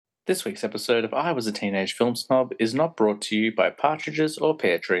This week's episode of I Was a Teenage Film Snob is not brought to you by partridges or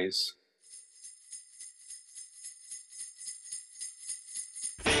pear trees.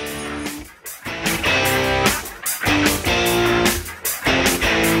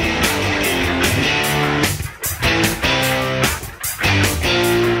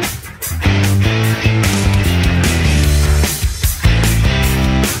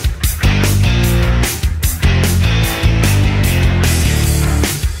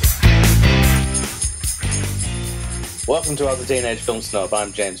 Welcome to I Was a Teenage Film Snob.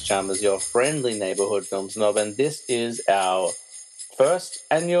 I'm James Chalmers, your friendly neighbourhood film snob, and this is our first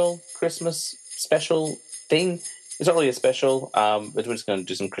annual Christmas special thing. It's not really a special, but we're just going to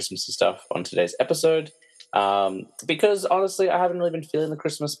do some Christmassy stuff on today's episode. Because honestly, I haven't really been feeling the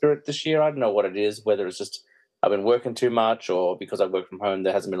Christmas spirit this year. I don't know what it is, whether it's just I've been working too much or because I work from home,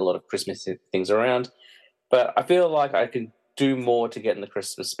 there hasn't been a lot of Christmas things around. But I feel like I can do more to get in the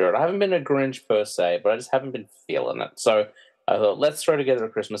Christmas spirit. I haven't been a Grinch per se, but I just haven't been feeling it. So I thought, let's throw together a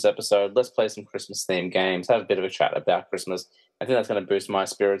Christmas episode. Let's play some Christmas-themed games, have a bit of a chat about Christmas. I think that's going to boost my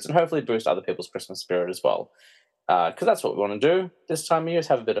spirits and hopefully boost other people's Christmas spirit as well. Because that's what we want to do this time of year, is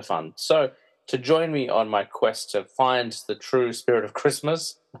have a bit of fun. So to join me on my quest to find the true spirit of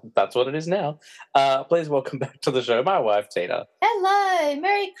Christmas, that's what it is now, please welcome back to the show my wife, Tina. Hello.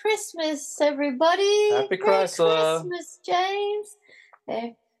 Merry Christmas, everybody. Happy Chrysler. Merry Christmas, James.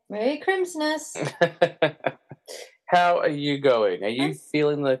 Merry Christmas. How are you going? Are you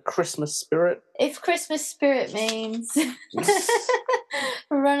feeling the Christmas spirit? If Christmas spirit means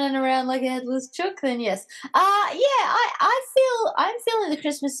running around like a headless chook, then yes. I'm feeling the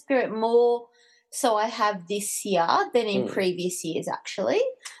Christmas spirit more so I have this year than in previous years, actually.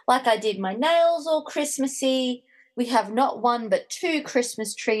 Like I did my nails all Christmassy. We have not one but two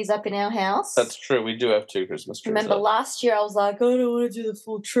Christmas trees up in our house. That's true. We do have two Christmas trees. Remember last year I was like, oh, I don't want to do the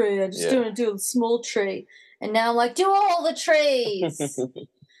full tree. I just want to do a small tree. And now I'm like, do all the trees.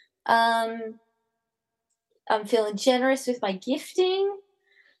 I'm feeling generous with my gifting.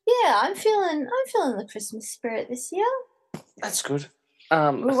 Yeah, I'm feeling the Christmas spirit this year. That's good.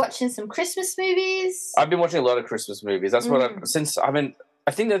 We're watching some Christmas movies. I've been watching a lot of Christmas movies. That's what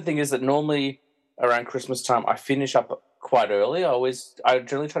I think the thing is that normally around Christmas time I finish up quite early. I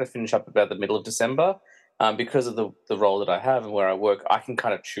generally try to finish up about the middle of December. Because of the role that I have and where I work, I can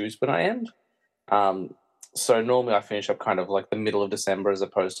kind of choose when I end. So normally I finish up kind of like the middle of December as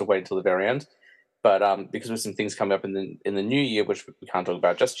opposed to wait until the very end. But because there's some things coming up in the new year, which we can't talk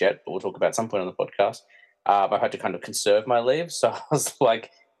about just yet, but we'll talk about at some point on the podcast, I had to kind of conserve my leave. So I was like,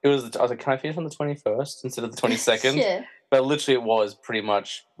 can I finish on the 21st instead of the 22nd? Yeah. But literally it was pretty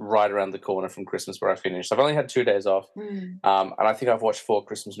much right around the corner from Christmas where I finished. So I've only had 2 days off. And I think I've watched 4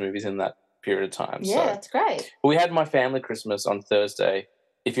 Christmas movies in that period of time. Yeah, so that's great. we had my family Christmas on Thursday.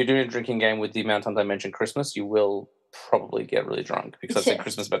 If you're doing a drinking game with the amount of times I mentioned Christmas, you will probably get really drunk because I've said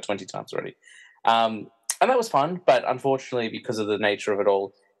Christmas about 20 times already. And that was fun, but unfortunately, because of the nature of it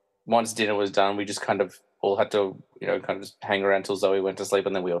all, once dinner was done, we just kind of all had to, kind of just hang around till Zoe went to sleep,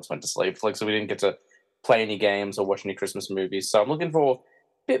 and then we all just went to sleep. So we didn't get to play any games or watch any Christmas movies. So I'm looking for a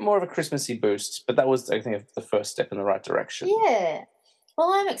bit more of a Christmassy boost, but that was, I think, the first step in the right direction. Yeah.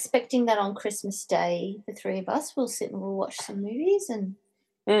 Well, I'm expecting that on Christmas Day, the three of us will sit and we'll watch some movies and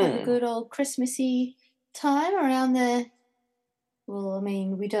have a good old Christmassy time around the. Well, I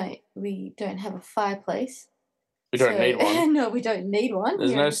mean, we don't have a fireplace. We don't need one. No, we don't need one.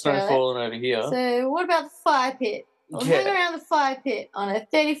 There's no snow falling over here. So what about the fire pit? We'll hang around the fire pit on a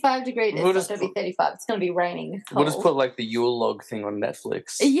 35-degree. It's not going to be 35. It's going to be raining. Cold. We'll just put like the Yule log thing on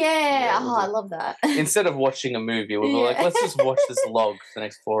Netflix. Yeah. I love that. Instead of watching a movie, we'll be like, let's just watch this log for the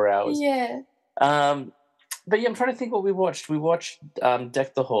next 4 hours. Yeah. But yeah, I'm trying to think what we watched. We watched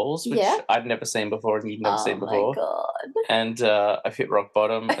Deck the Halls, which I'd never seen before and you'd never seen before. Oh, my God. And I've hit rock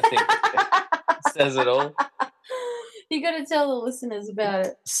bottom. I think it says it all. You got to tell the listeners about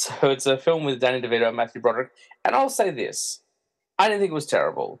it. So it's a film with Danny DeVito and Matthew Broderick. And I'll say this. I didn't think it was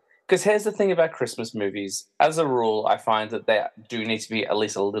terrible. Because here's the thing about Christmas movies. As a rule, I find that they do need to be at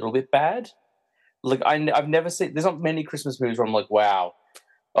least a little bit bad. Like, I've never seen... There's not many Christmas movies where I'm like, wow,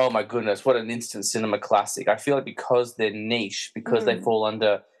 oh my goodness, what an instant cinema classic. I feel like because they're niche, because they fall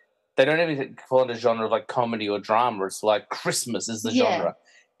under... They don't even fall under genre of like comedy or drama. It's like Christmas is the genre.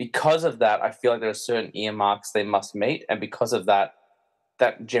 Because of that, I feel like there are certain earmarks they must meet, and because of that,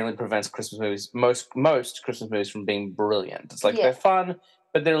 that generally prevents Christmas movies, most Christmas movies, from being brilliant. It's like they're fun,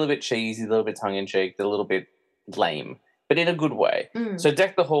 but they're a little bit cheesy, a little bit tongue-in-cheek, they're a little bit lame, but in a good way. So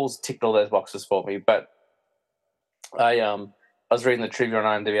Deck the Halls ticked all those boxes for me, but I was reading the trivia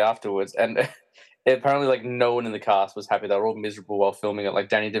on IMDb afterwards, and apparently, like, no one in the cast was happy. They were all miserable while filming it. Like,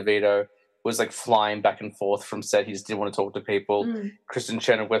 Danny DeVito was, like, flying back and forth from set. He just didn't want to talk to people. Kristen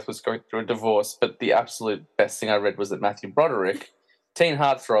Chenoweth was going through a divorce. But the absolute best thing I read was that Matthew Broderick, teen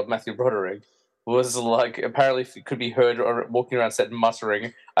heartthrob Matthew Broderick, was, like, apparently could be heard or walking around set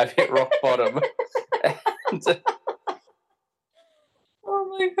muttering, "I've hit rock bottom." And,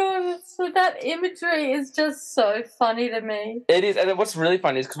 oh my god, that imagery is just so funny to me. it is, and what's really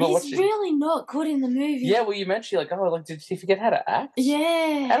funny is because we're He's watching. really not good in the movie. Yeah, well, you mentioned like, oh, like, did he forget how to act?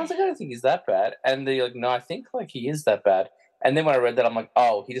 Yeah. And I was like, I don't think he's that bad. And they're like, no, I think like he is that bad. And then when I read that, I'm like,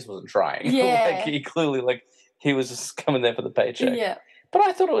 oh, he just wasn't trying. Yeah. Like he clearly like he was just coming there for the paycheck. Yeah. But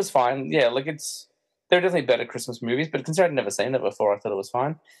I thought it was fine. Yeah, like there are definitely better Christmas movies, but considering I'd never seen it before, I thought it was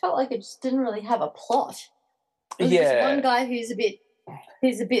fine. I felt like it just didn't really have a plot. There's Yeah. this one guy who's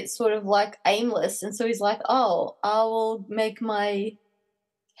a bit sort of like aimless, and so he's like, oh, I will make my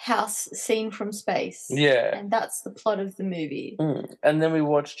house seen from space. Yeah. And that's the plot of the movie. And then we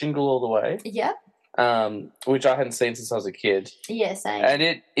watched Jingle All the Way. Yep. Which I hadn't seen since I was a kid. Yeah, same. And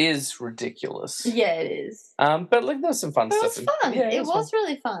it is ridiculous. Yeah, it is. But like there's some fun stuff. It was fun. Yeah, it was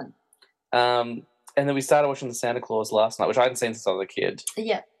really fun. And then we started watching The Santa Claus last night, which I hadn't seen since I was a kid.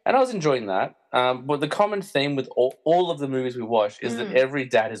 Yeah. And I was enjoying that. But the common theme with all of the movies we watch is that every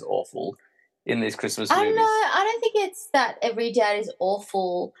dad is awful in these Christmas movies. I don't think it's that every dad is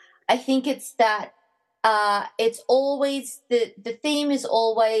awful. I think it's that it's always the theme is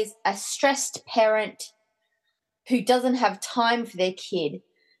always a stressed parent who doesn't have time for their kid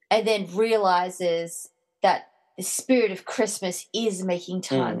and then realizes that the spirit of Christmas is making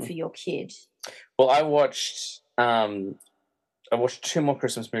time for your kid. Well, I watched 2 more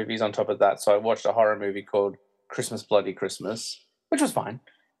Christmas movies on top of that. So I watched a horror movie called Christmas Bloody Christmas, which was fine.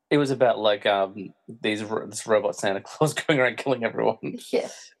 It was about like this robot Santa Claus going around killing everyone. Yeah.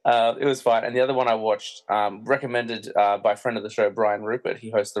 It was fine. And the other one I watched, recommended by a friend of the show, Brian Rupert.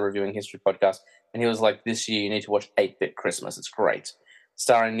 He hosts the Reviewing History podcast. And he was like, this year you need to watch 8-Bit Christmas. It's great.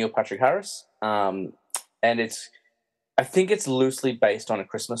 Starring Neil Patrick Harris. And I think it's loosely based on A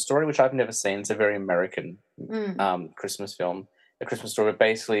Christmas Story, which I've never seen. It's a very American Christmas film, A Christmas Story. But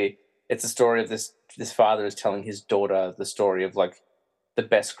basically, it's a story of this father is telling his daughter the story of like the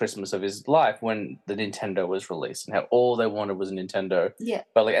best Christmas of his life when the Nintendo was released and how all they wanted was a Nintendo. Yeah.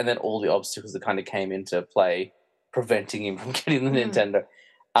 But like, and then all the obstacles that kind of came into play, preventing him from getting the Nintendo.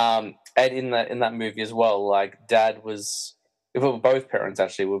 And in that movie as well, like Dad was, both parents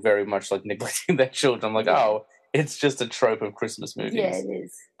actually were very much like neglecting their children. I'm like, oh, it's just a trope of Christmas movies. Yeah, it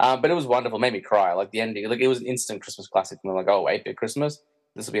is. But it was wonderful. It made me cry. Like the ending, like it was an instant Christmas classic. And I'm like, oh, 8-Bit Christmas.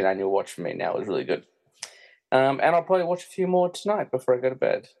 This will be an annual watch for me now. It was really good. And I'll probably watch a few more tonight before I go to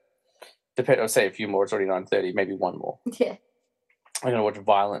bed. I'll say a few more. It's already 9:30. Maybe one more. Yeah. I'm going to watch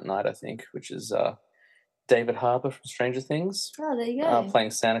Violent Night, I think, which is David Harbour from Stranger Things. Oh, there you go.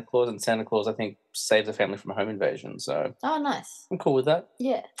 Playing Santa Claus. And Santa Claus, I think, saves a family from a home invasion. So. Oh, nice. I'm cool with that.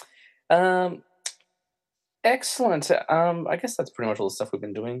 Yeah. Excellent. I guess that's pretty much all the stuff we've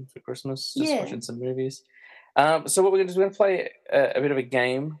been doing for Christmas. Just watching some movies. So what we're going to do is we're going to play a bit of a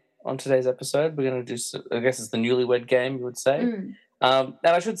game on today's episode. We're going to do, I guess it's the newlywed game, you would say. And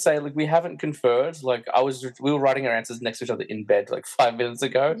I should say, like, we haven't conferred. Like, we were writing our answers next to each other in bed like 5 minutes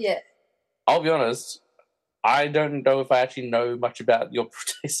ago. Yeah. I'll be honest, I don't know if I actually know much about your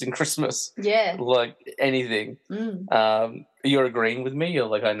taste in Christmas. Yeah. Like, anything. You're agreeing with me? You're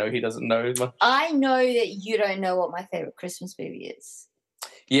like, I know he doesn't know much. I know that you don't know what my favorite Christmas movie is.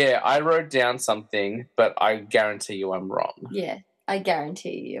 Yeah, I wrote down something, but I guarantee you I'm wrong. Yeah, I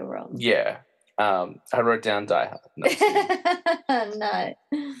guarantee you you're wrong. Yeah. I wrote down Die Hard.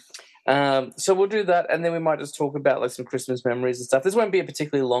 No. So we'll do that, and then we might just talk about like some Christmas memories and stuff. This won't be a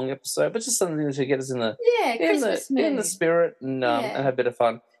particularly long episode, but just something to get us in the spirit and have a bit of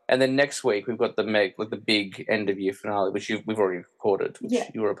fun. And then next week we've got the big end of year finale, which we've already recorded, which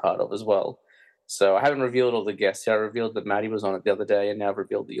you were a part of as well. So I haven't revealed all the guests yet. I revealed that Maddie was on it the other day, and now I've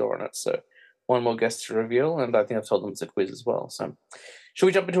revealed that you're on it. So one more guest to reveal, and I think I've told them it's a quiz as well. So should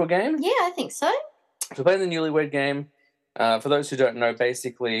we jump into a game? Yeah, I think so. So we're playing the Newlywed Game. For those who don't know,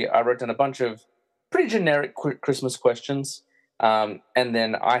 basically I wrote down a bunch of pretty generic Christmas questions, and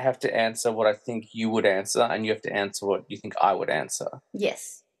then I have to answer what I think you would answer, and you have to answer what you think I would answer.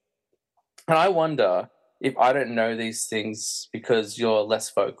 Yes. And I wonder if I don't know these things because you're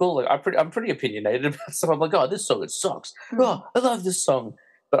less vocal. Like I'm pretty opinionated about stuff. I'm like, oh, this song, it sucks. Oh, I love this song.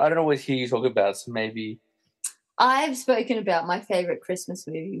 But I don't always hear you talk about it, so maybe... I've spoken about my favourite Christmas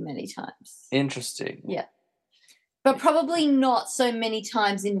movie many times. Interesting. Yeah. But probably not so many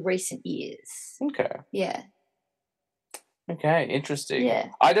times in recent years. Okay. Yeah. Okay, interesting. Yeah.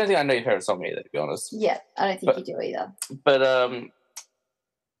 I don't think I know your favorite song either, to be honest. Yeah, I don't think you do either. But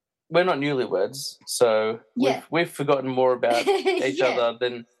we're not newlyweds, so we've forgotten more about each other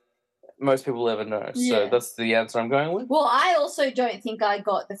than most people ever know. So that's the answer I'm going with. Well, I also don't think I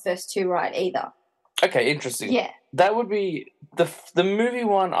got the first two right either. Okay, interesting. Yeah. That would be the movie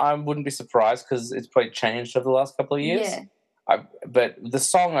one. I wouldn't be surprised because it's probably changed over the last couple of years. Yeah. But the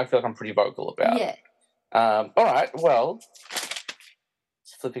song I feel like I'm pretty vocal about. Yeah. All right, well,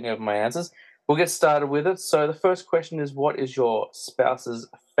 flipping over my answers. We'll get started with it. So the first question is, what is your spouse's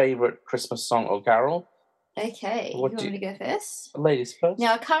favorite Christmas song or carol? Okay. You want me to go first? Ladies first.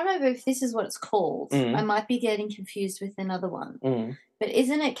 Now, I can't remember if this is what it's called. I might be getting confused with another one. But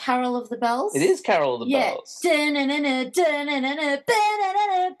isn't it Carol of the Bells? It is Carol of the Bells.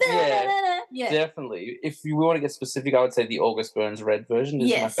 Yeah, definitely. If we want to get specific, I would say the August Burns Red version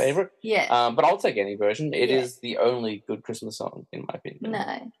is my favorite. Yeah. But I'll take any version. It is the only good Christmas song, in my opinion.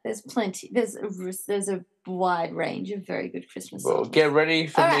 No, there's plenty. There's a wide range of very good Christmas songs. Well, get ready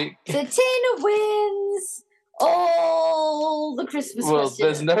for me. So Tina wins all the Christmas questions.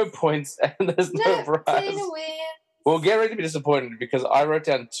 There's no points and there's no prize. Tina wins. Well, get ready to be disappointed because I wrote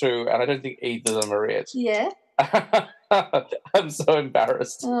down 2 and I don't think either of them are it. Yeah. I'm so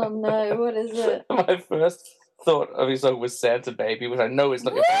embarrassed. Oh no, what is it? My first thought of his song was Santa Baby, which I know is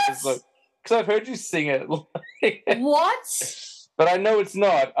not your favorite song. Because I've heard you sing it. What? But I know it's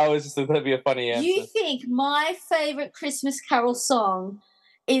not. I was just thinking that'd be a funny answer. You think my favorite Christmas carol song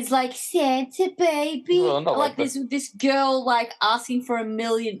is like Santa Baby? Well, not like this girl like asking for a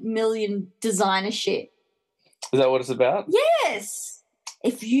million designer shit. Is that what it's about? Yes.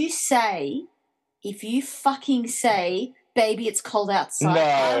 If you fucking say, baby, it's cold outside,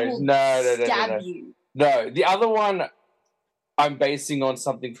 I will stab you. No, the other one I'm basing on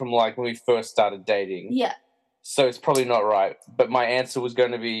something from like when we first started dating. Yeah. So it's probably not right. But my answer was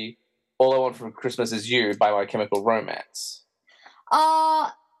going to be All I Want for Christmas Is You by My Chemical Romance.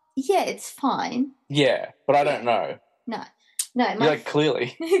 Yeah, it's fine. Yeah, but I don't know. No.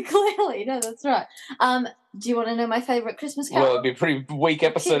 Clearly. Clearly, no, that's right. Do you want to know my favourite Christmas carol? Well, it'd be a pretty weak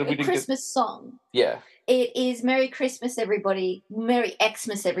episode if we didn't Christmas song. Yeah. It is Merry Christmas, Everybody. Merry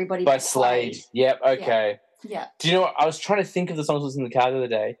Xmas, Everybody. By Slade. Yep, okay. Yeah. Do you know what? I was trying to think of the songs that was in the car the other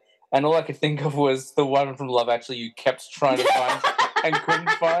day, and all I could think of was the one from Love Actually you kept trying to find and couldn't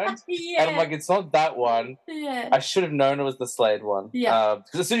find. Yeah. And I'm like, it's not that one. Yeah. I should have known it was the Slade one. Yeah.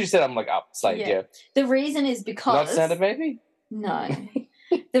 Because as soon as you said it, I'm like, Slade, yeah. The reason is because... Not Santa Baby? No.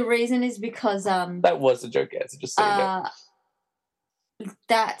 The reason is because... that was a joke answer, just so you know.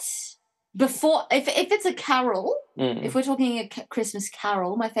 That's... Before... If it's a carol, if we're talking a Christmas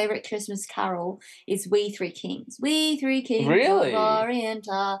carol, my favourite Christmas carol is We Three Kings. We Three Kings really? of Orient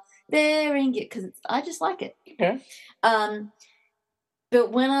are bearing it... Because I just like it. Okay.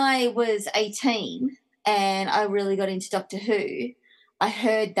 But when I was 18 and I really got into Doctor Who, I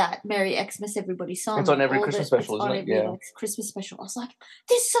heard that Merry Xmas Everybody song. It's on every Christmas special, isn't it? Yeah. Christmas special. I was like,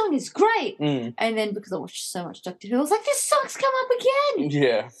 this song is great. And then because I watched so much Doctor Who, I was like, this song's come up again.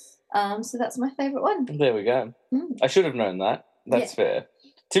 Yeah. So that's my favourite one. There we go. I should have known that. That's fair.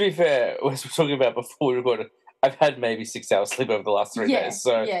 To be fair, as we were talking about before we recorded, I've had maybe 6 hours sleep over the last 3 days.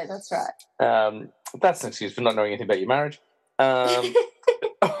 So yeah, that's right. That's an excuse for not knowing anything about your marriage.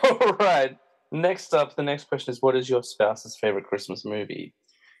 All right. Next up, the next question is, what is your spouse's favourite Christmas movie?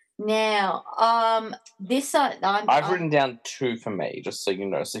 Now, I've written down 2 for me, just so you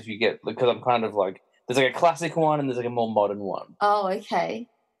know. So if you get, because I'm kind of like, there's like a classic one and there's like a more modern one. Oh, okay.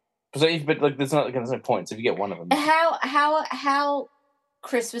 So, there's no points if you get one of them. How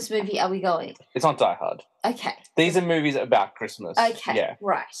Christmas movie are we going? It's not Die Hard. Okay. These are movies about Christmas. Okay. Yeah.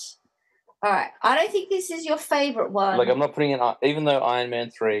 Right. All right. I don't think this is your favourite one. Like, I'm not putting in, even though Iron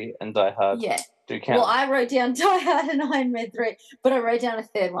Man 3 and Die Hard do count. Well, I wrote down Die Hard and Iron Man 3, but I wrote down a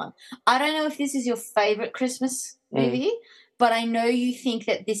third one. I don't know if this is your favourite Christmas movie, but I know you think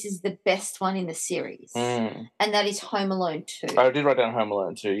that this is the best one in the series, and that is Home Alone 2. I did write down Home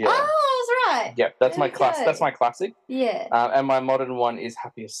Alone 2, yeah. Oh, I was right. Yeah, that's my classic. Yeah. And my modern one is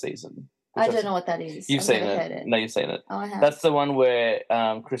Happiest Season. I don't know what that is. You've seen it. No, you've seen it. Oh, I have. That's the one where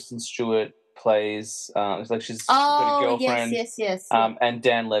Kristen Stewart plays, it's like she's got a girlfriend. Yes. And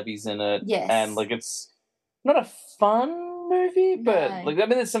Dan Levy's in it. Yes. And like it's not a fun movie, but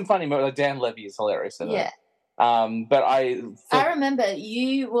there's some funny moments. Like Dan Levy is hilarious in it. Yeah. But I remember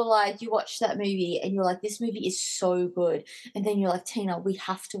you were like, you watched that movie and you're like, this movie is so good. And then you're like, Tina, we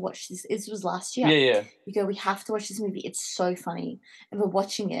have to watch this. This was last year. Yeah. You go, we have to watch this movie. It's so funny. And we're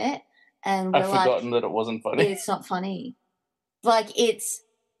watching it and we're I've forgotten that it wasn't funny. It's not funny. Like it's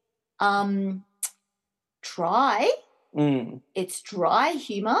dry. It's dry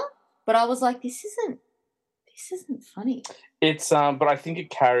humor, but I was like, this isn't funny. It's but I think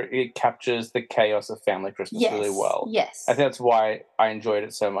it captures the chaos of family Christmas really well. Yes. I think that's why I enjoyed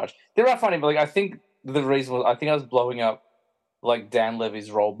it so much. They are funny, but like I think the reason was I was blowing up like Dan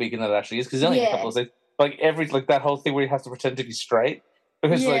Levy's role bigger than it actually is because he's only in a couple of things. Like that whole thing where he has to pretend to be straight.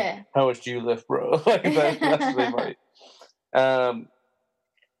 Because like, how much do you lift, bro? Like that's really funny.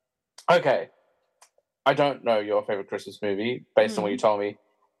 Okay. I don't know your favorite Christmas movie based on what you told me.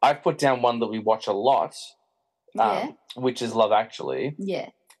 I've put down one that we watch a lot, which is Love Actually. Yeah.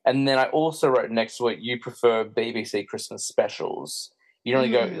 And then I also wrote next to it, you prefer BBC Christmas specials. You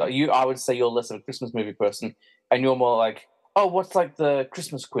don't go, I would say you're less of a Christmas movie person, and you're more like, oh, what's like the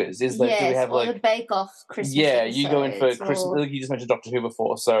Christmas quiz? Do we have or the Bake Off Christmas episodes, you go in for Christmas. Like you just mentioned Doctor Who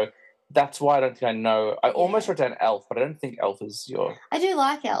before, so that's why I don't think I know. I almost wrote down Elf, but I don't think Elf is your... I do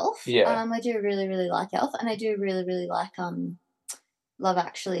like Elf. Yeah. I do really, really like Elf, and I do really, really like Love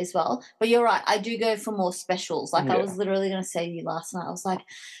Actually as well. But you're right, I do go for more specials. Like I was literally going to say to you last night, I was like,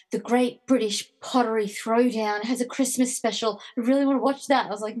 the Great British Pottery Throwdown has a Christmas special. I really want to watch that. I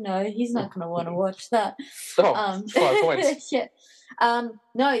was like, no, he's not going to want to watch that. Oh, 5 points. Yeah.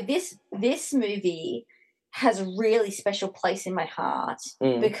 No, this movie has a really special place in my heart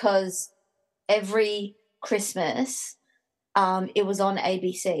because every Christmas it was on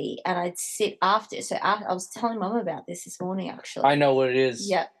ABC and I'd sit after. So I was telling Mum about this morning, actually. I know what it is.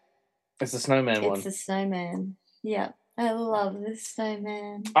 Yep. It's the snowman one. It's the snowman. Yeah. I love the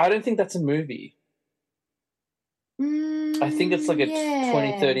snowman. I don't think that's a movie. I think it's like a 20,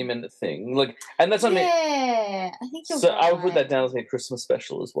 30-minute thing. Like, and that's what I mean. Yeah, I think you're right. So I would put that down as a Christmas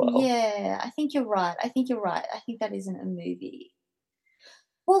special as well. Yeah, I think you're right. I think that isn't a movie.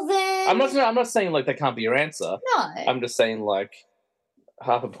 Well, then... I'm not saying, like, that can't be your answer. No. I'm just saying, like,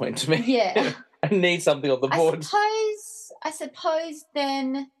 half a point to me. Yeah. I need something on the board. I suppose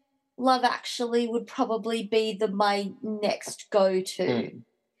then Love Actually would probably be my next go-to.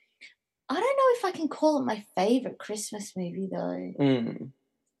 I don't know if I can call it my favourite Christmas movie, though.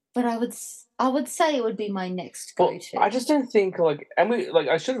 But I would say it would be my next go-to. Well, I just don't think, like... And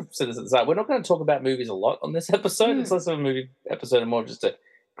I should have said this at the start. We're not going to talk about movies a lot on this episode. It's less of a movie episode and more just a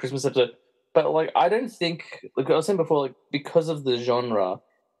Christmas episode. But, like, I don't think... Like I was saying before, like, because of the genre,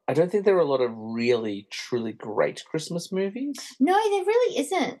 I don't think there are a lot of really, truly great Christmas movies. No, there really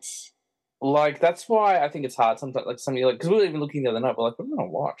isn't. Like, that's why I think it's hard sometimes. Like, some of you, like... Because we were even looking the other night, we're like, what am I going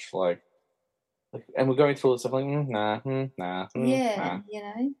to watch? Like, and we're going through all this stuff, like, nah. Yeah,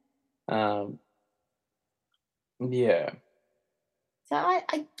 you know? Yeah. So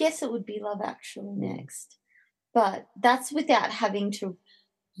I guess it would be Love Actually next. But that's without having to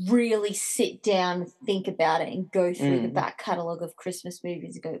really sit down and think about it and go through the back catalogue of Christmas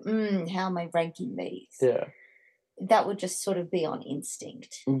movies and go, how am I ranking these? Yeah. That would just sort of be on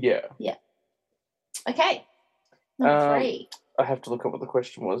instinct. Yeah. Yeah. Okay. Number 3. I have to look up what the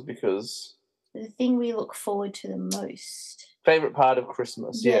question was because... The thing we look forward to the most. Favourite part of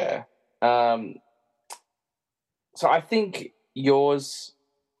Christmas, yeah. So I think yours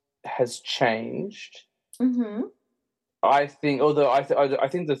has changed. I think, although I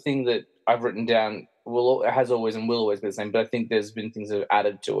think the thing that I've written down has always and will always be the same, but I think there's been things that have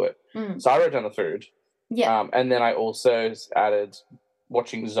added to it. So I wrote down the food. Yeah. And then I also added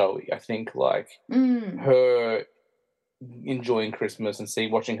watching Zoe. I think, like, her enjoying Christmas and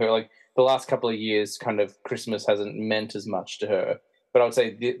watching her, like, the last couple of years, kind of Christmas hasn't meant as much to her. But I would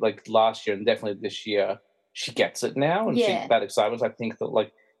say, like, last year and definitely this year, she gets it now. And that excitement. I think that,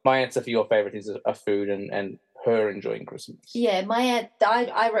 like, my answer for your favourite is a food and her enjoying Christmas. Yeah,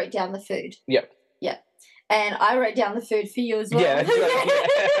 I wrote down the food. Yep. Yep. And I wrote down the food for you as well. Yeah.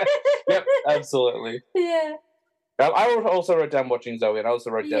 Yep, absolutely. Yeah. I also wrote down watching Zoe, and I also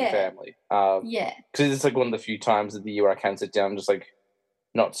wrote down family. Because it's like one of the few times of the year where I can sit down and just like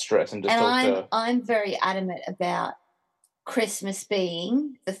not stress and just talk to... I'm very adamant about Christmas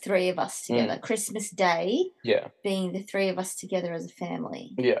being the three of us together. Christmas Day being the three of us together as a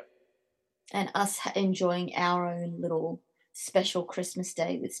family. Yeah. And us enjoying our own little special Christmas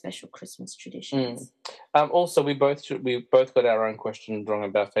Day with special Christmas traditions. Also, we both got our own question wrong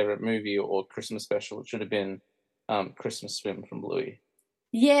about favourite movie or Christmas special. It should have been Christmas Swim from Bluey.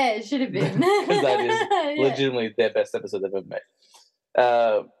 Yeah, it should have been. Because that is legitimately their best episode they've ever made.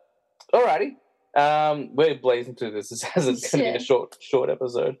 Alrighty. We're blazing through this. This is going to be a short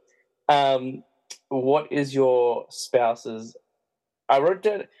episode. What is your spouse's...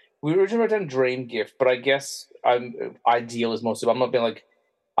 We originally wrote down dream gift, but I guess ideal is more so. I'm not being like,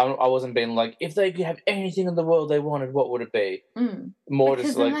 I wasn't being like, if they could have anything in the world they wanted, what would it be? More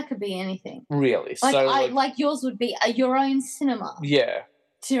because just then like that could be anything. really. Like so like yours would be your own cinema. yeah.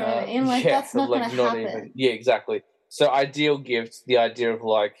 Do you know what I mean? Like that's not like going to not happen. even exactly. So ideal gift, the idea of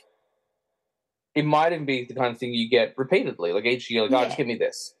like it might even be the kind of thing you get repeatedly, like each year, like oh, just give me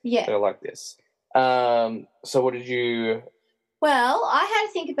this. Yeah. I like this. So what did you? Well, I had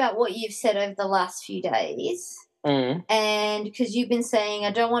to think about what you've said over the last few days. And because you've been saying,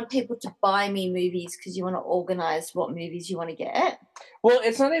 I don't want people to buy me movies because you want to organise what movies you want to get. Well,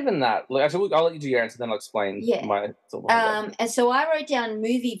 it's not even that. Like, I'll let you do your answer, then I'll explain my thought. And so I wrote down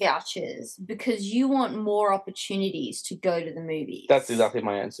movie vouchers because you want more opportunities to go to the movies. That's exactly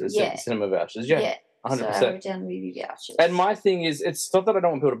my answer. Cinema vouchers. Yeah. 100%. So I wrote down movie vouchers. And my thing is, it's not that I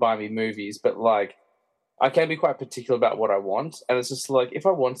don't want people to buy me movies, but like, I can be quite particular about what I want. And it's just like, if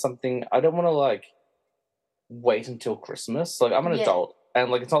I want something, I don't want to like wait until Christmas. Like, I'm an adult. And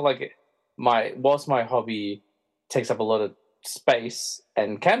like, it's not like whilst my hobby takes up a lot of space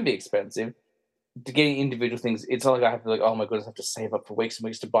and can be expensive, to getting individual things, it's not like I have to like, oh my goodness, I have to save up for weeks and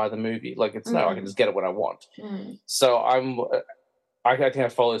weeks to buy the movie. Like, it's no, I can just get it when I want. So I think I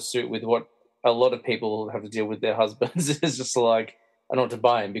follow suit with what a lot of people have to deal with their husbands. Is just like, I don't know what to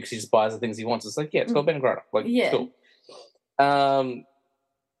buy him because he just buys the things he wants. It's like, yeah, it's got Ben grown up. Like, cool.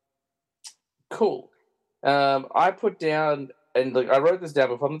 Cool. I put down, and like I wrote this down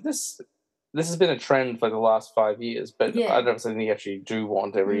before. This has been a trend for the last 5 years, but I don't know if it's something you actually do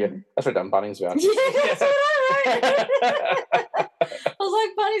want every year. That's what I've done, Bunnings vouchers. Yeah, that's what I wrote. I was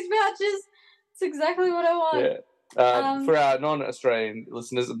like, Bunnings vouchers. It's exactly what I want. Yeah. For our non-Australian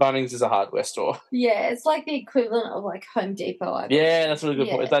listeners, Bunnings is a hardware store. Yeah, it's like the equivalent of like Home Depot. That's a really good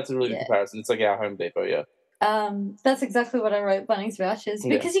point. That's a really good comparison. It's like our Home Depot, That's exactly what I wrote, Bunnings vouchers,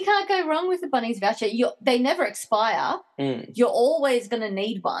 because you can't go wrong with the Bunnings voucher. They never expire. You're always going to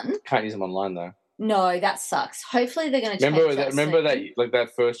need one. Can't use them online though. No, that sucks. Hopefully they're going to change that. Remember that like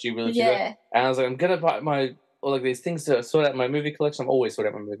that first year we lived together? And I was like, I'm going to buy these things to sort out my movie collection. I'm always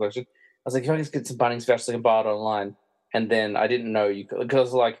sorting out my movie collection. I was like, if I just get some Bunnings vouchers, I can buy it online. And then I didn't know you could, because I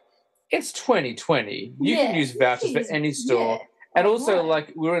was like, it's 2020. You can use vouchers for any store. Yeah. And also,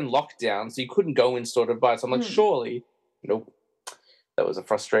 like, we were in lockdown, so you couldn't go in store to buy it. So I'm like, surely, nope. That was a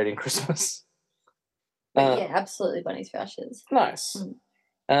frustrating Christmas. Absolutely, Bunnings vouchers. Nice.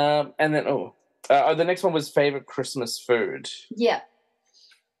 And then, the next one was favorite Christmas food. Yeah.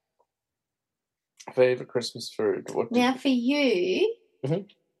 Favorite Christmas food. Now, for you...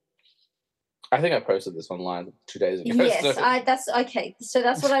 I think I posted this online 2 days ago. Yes, that's okay. So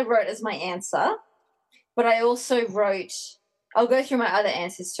that's what I wrote as my answer. But I also wrote... I'll go through my other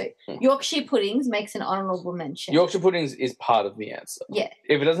answers too. Yorkshire puddings makes an honourable mention. Yorkshire puddings is part of the answer. Yeah.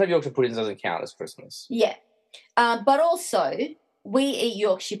 If it doesn't have Yorkshire puddings, it doesn't count as Christmas. Yeah. But also, we eat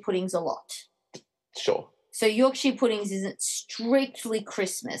Yorkshire puddings a lot. Sure. So Yorkshire puddings isn't strictly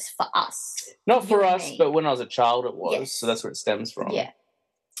Christmas for us. Not for us, but when I was a child it was. Yes. So that's where it stems from. Yeah.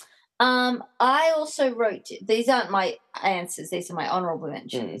 I also wrote, these aren't my answers, these are my honourable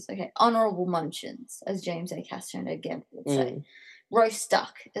mentions. Okay, honourable mentions, as James A. Castro again would say. Roast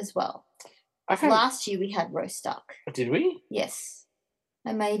duck as well. Last year we had roast duck. Did we? Yes.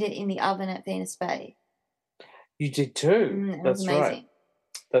 I made it in the oven at Venus Bay. You did too. It was amazing. Right.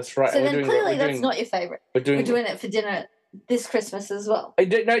 That's right. So then clearly that's not your favourite. We're doing it for dinner this Christmas as well. Do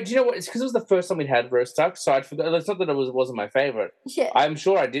you know what? It's because it was the first time we'd had roast duck, so I'd forgot. It's not that it wasn't my favourite. Yeah. I'm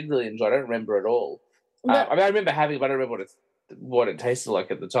sure I did really enjoy it. I don't remember at all. I remember having it, but I don't remember what it tasted like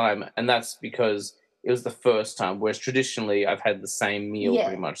at the time, and that's because it was the first time, whereas traditionally I've had the same meal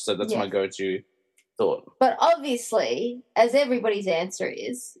pretty much, so that's my go-to thought. But obviously, as everybody's answer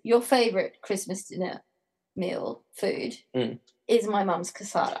is, your favourite Christmas dinner meal, food, is my mum's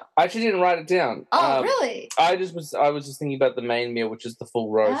cassata. I actually didn't write it down. Oh, really? I was just thinking about the main meal, which is the full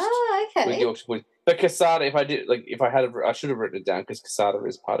roast. Oh, okay. With Yorkshire pudding. But cassata, I should have written it down because cassata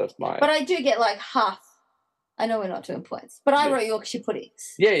is part of my. But I do get like half. I know we're not doing points, but I wrote Yorkshire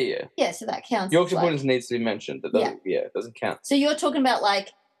puddings. Yeah. Yeah, so that counts. Yorkshire puddings needs to be mentioned. It doesn't count. So you're talking about like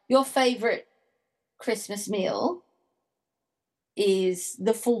your favourite Christmas meal is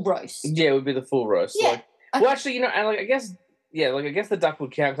the full roast. Yeah, it would be the full roast. Yeah. Like, well, actually, and I guess the duck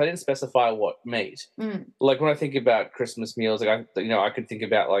would count because I didn't specify what meat. Like when I think about Christmas meals, like I could think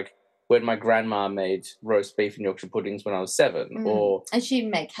about like when my grandma made roast beef and Yorkshire puddings when I was 7, and she'd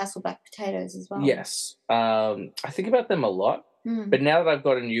make Hasselback potatoes as well. Yes, I think about them a lot. But now that I've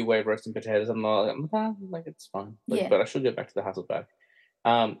got a new way of roasting potatoes, I'm like it's fine. But I should go back to the Hasselback.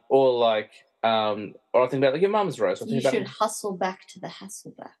 Or I think about like your mum's roast. You should hustle back to the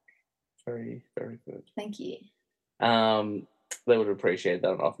Hasselback. Very, very good. Thank you. they would have appreciated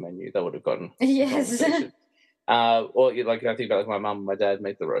that on off menu. They would have gotten Yes. conversation. Or like I think about like my mum and my dad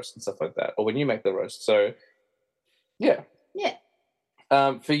make the roast and stuff like that, or when you make the roast. So yeah.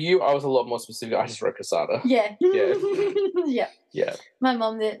 For you, I was a lot more specific. I just wrote cassata. Yeah. Yeah. Yeah. My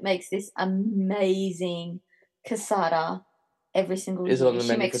mum that makes this amazing cassata every single year. Is it on the she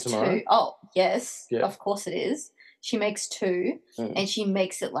menu makes for tomorrow? 2. Oh, yes. Yeah. Of course it is. She makes 2 and she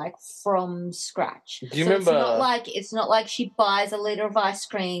makes it like from scratch. Do you remember? It's not like she buys a liter of ice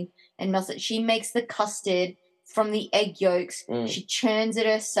cream and melts it. She makes the custard from the egg yolks. She churns it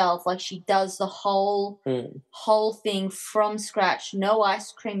herself. Like she does the whole thing from scratch. No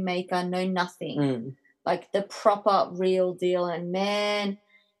ice cream maker, no nothing. Like the proper real deal. And man,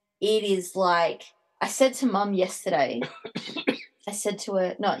 it is like, I said to Mum yesterday,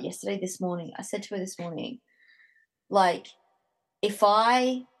 this morning, like, if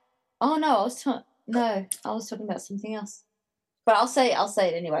I was talking about something else. But I'll say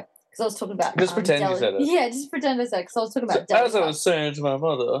it anyway, because I was talking about... Just pretend you said it. Yeah, just pretend I said it, because I was talking about deli cups. As I was saying to my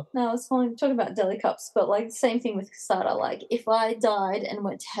mother. No, I was talking about deli cups, but, like, same thing with cassata. Like, if I died and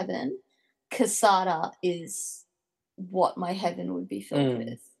went to heaven, cassata is what my heaven would be filled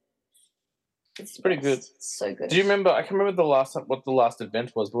with. It's pretty good. It's so good. Do you remember? I can't remember what the last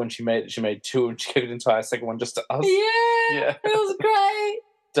event was, but when she made 2 and she gave an entire second one just to us. Yeah. It was great.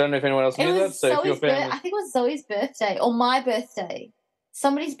 Don't know if anyone else knew that. So if your family, I think it was Zoe's birthday or my birthday,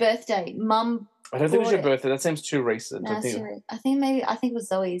 somebody's birthday. Mum. I don't think it was your birthday. That seems too recent. No, I think it was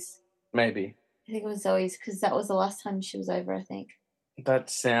Zoe's. Maybe. I think it was Zoe's because that was the last time she was over. I think. That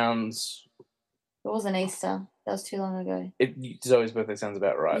sounds. It wasn't Easter. That was too long ago. Zoe's birthday sounds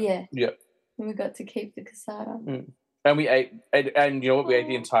about right. Yeah. Yeah. And we got to keep the cassata. And we ate, and you know what? We ate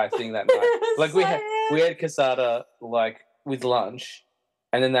the entire thing that night. Like we had cassata like with lunch,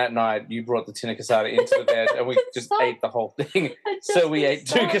 and then that night you brought the tin of cassata into the bed, and we just ate the whole thing. So we ate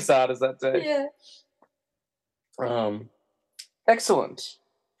 2 cassatas that day. Yeah. Excellent.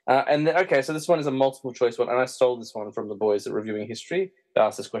 So this one is a multiple choice one, and I stole this one from the boys at Reviewing History. They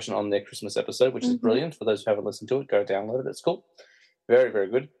asked this question on their Christmas episode, which is brilliant. For those who haven't listened to it, go download it. It's cool. Very, very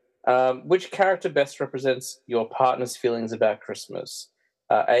good. Which character best represents your partner's feelings about Christmas?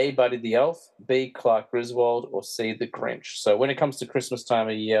 A, Buddy the Elf, B, Clark Griswold, or C, the Grinch? So when it comes to Christmas time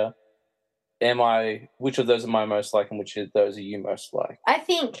of year, which of those am I most like and which of those are you most like? I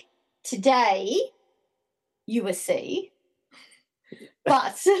think today you were C.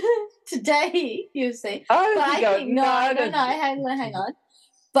 But today you were C. Hang on.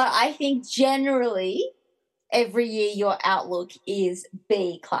 But I think generally every year your outlook is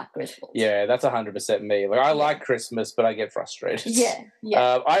B, Clark Griswold. Yeah, that's 100% me. Like I like Christmas, but I get frustrated.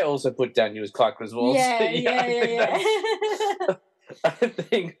 Yeah. I also put down you as Clark Griswold. Yeah. I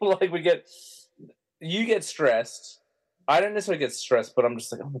think like you get stressed. I don't necessarily get stressed, but I'm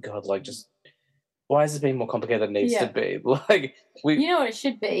just like, oh my God, like just why is it being more complicated than it needs to be? Like you know what it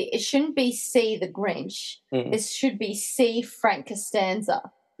should be? It shouldn't be C, the Grinch. It should be C, Frank Costanza.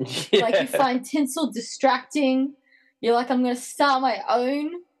 Yeah. Like you find tinsel distracting. You're like, I'm going to start my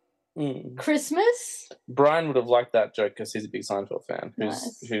own Christmas. Brian would have liked that joke because he's a big Seinfeld fan,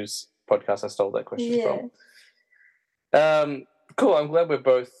 whose podcast I stole that question from. Cool. I'm glad we're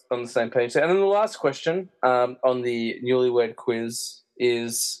both on the same page. And then the last question on the newlywed quiz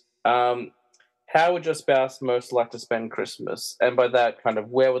is, how would your spouse most like to spend Christmas? And by that, kind of,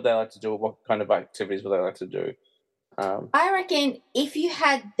 where would they like to do it? What kind of activities would they like to do? I reckon if you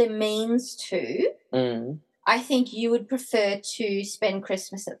had the means to, I think you would prefer to spend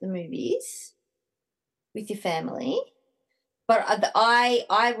Christmas at the movies with your family. But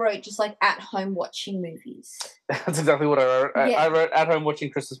I wrote just like at home watching movies. That's exactly what I wrote. I wrote at home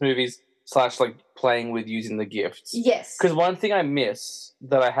watching Christmas movies / like playing with using the gifts. Yes. Because one thing I miss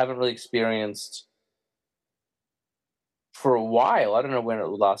that I haven't really experienced for a while, I don't know when the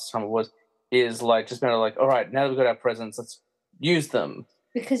last time it was, is like just being like, all right, now that we've got our presents, let's use them.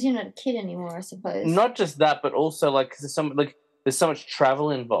 Because you're not a kid anymore, I suppose. Not just that, but also like because there's so much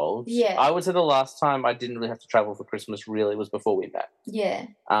travel involved. Yeah. I would say the last time I didn't really have to travel for Christmas really was before we met. Yeah.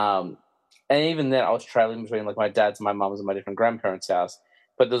 And even then, I was traveling between like my dad's and my mum's and my different grandparents' house.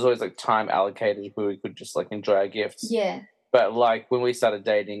 But there's always like time allocated where we could just like enjoy our gifts. Yeah. But like when we started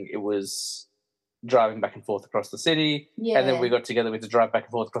dating, it was driving back and forth across the city. Yeah. And then we got together, we had to drive back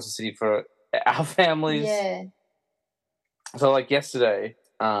and forth across the city for our families. Yeah. So like yesterday,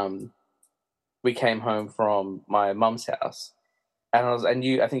 we came home from my mum's house, and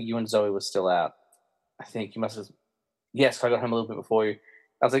I think you and Zoe were still out. I think you must have. Yes, I got home a little bit before you.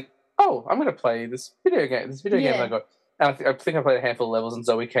 I was like, oh, I'm going to play this video game. This video game I got. And I think I played a handful of levels, and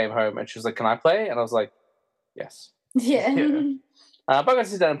Zoe came home, and she was like, can I play? And I was like, yes. Yeah. Yeah. But I got to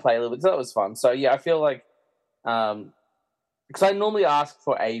sit down and play a little bit, so that was fun. So, yeah, I feel like, because I normally ask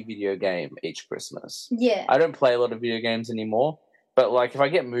for a video game each Christmas. Yeah. I don't play a lot of video games anymore, but, like, if I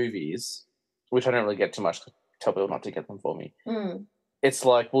get movies, which I don't really get too much, tell people not to get them for me, it's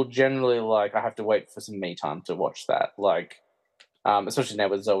like, well, generally, like, I have to wait for some me time to watch that. Like, especially now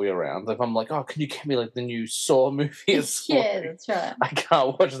with Zoe around. Like, I'm like, oh, can you get me, like, the new Saw movie? Yeah, that's right. I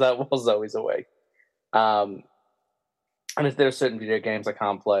can't watch that while Zoe's awake. And if there are certain video games I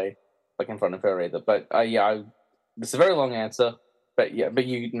can't play, like, in front of her either. But, it's a very long answer. But, yeah, but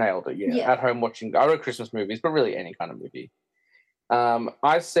you nailed it, yeah. At home watching, I wrote Christmas movies, but really any kind of movie.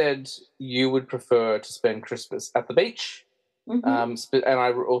 I said you would prefer to spend Christmas at the beach. And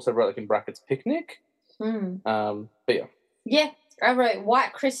I also wrote, like, in brackets, picnic. But, yeah. Yeah, I wrote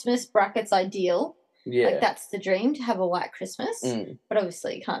white Christmas brackets ideal. Yeah. Like, that's the dream, to have a white Christmas. But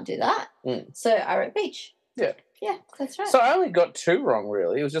obviously you can't do that. So I wrote beach. Yeah. Yeah, that's right. So I only got 2 wrong,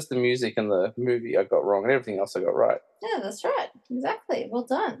 really. It was just the music and the movie I got wrong, and everything else I got right. Yeah, that's right. Exactly. Well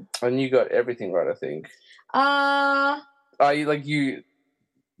done. And you got everything right, I think.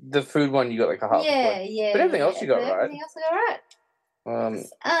 The food one, you got like a half. Yeah. But everything else you got right. Everything else I got right.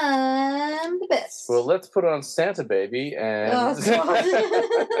 I'm the best. Well, let's put on Santa Baby and. Oh, God.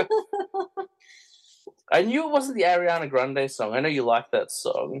 I knew it wasn't the Ariana Grande song. I know you like that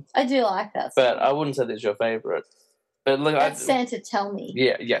song. I do like that song. But I wouldn't say that's your favourite. But look, that's Santa Tell Me.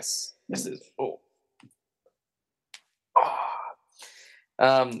 Yeah, yes. This is. Oh.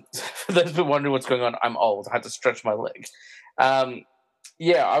 For those who are wondering what's going on, I'm old. I had to stretch my leg.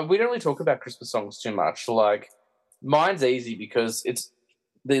 We don't really talk about Christmas songs too much. Like, mine's easy because it's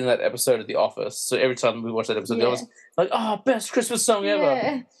in that episode of The Office. So every time we watch that episode of The Office, like, best Christmas song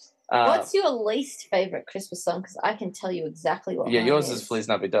ever. What's your least favourite Christmas song? Because I can tell you exactly what mine yours is Feliz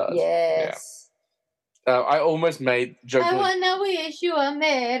Navidad. Yes. Yeah. I almost made jokingly. I wanna wish you a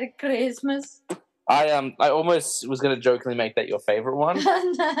Merry Christmas. I almost was going to jokingly make that your favourite one.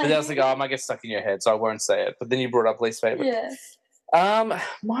 No. But then I was like, I might get stuck in your head, so I won't say it. But then you brought up least favourite. Yeah.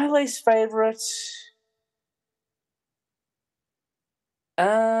 My least favourite.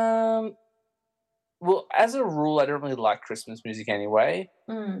 Well, as a rule, I don't really like Christmas music anyway.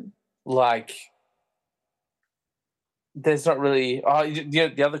 Like, there's not really.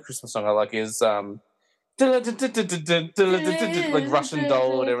 The other Christmas song I like is like Russian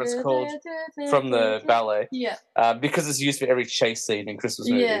Doll or whatever it's called from the ballet. Yeah. Because it's used for every chase scene in Christmas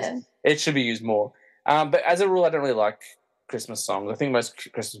movies. Yeah. It should be used more. But as a rule, I don't really like Christmas songs. I think most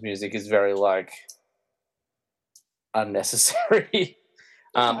Christmas music is very, like, unnecessary.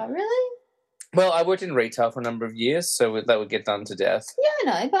 Really? Well, I worked in retail for a number of years, so that would get done to death. Yeah,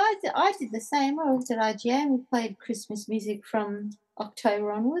 I know, but I did the same. I worked at IGA and we played Christmas music from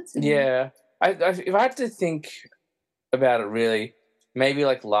October onwards. Yeah. If I had to think about it, really, maybe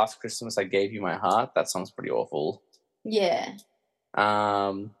like Last Christmas I Gave You My Heart. That song's pretty awful. Yeah.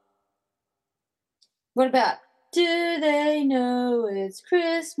 What about Do They Know It's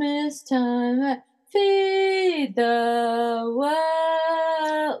Christmas Time? Feed the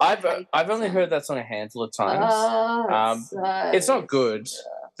world. I've only heard that song a handful of times. It's not good.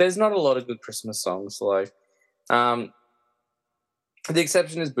 There's not a lot of good Christmas songs. Like, the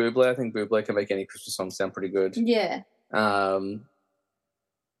exception is Bublé. I think Bublé can make any Christmas song sound pretty good. Yeah. Kelly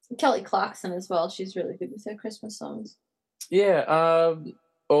Clarkson as well. She's really good with her Christmas songs. Yeah.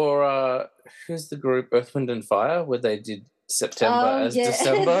 Or who's the group Earth, Wind and Fire, where they did September as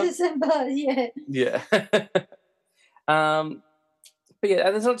December. December, yeah. Yeah. But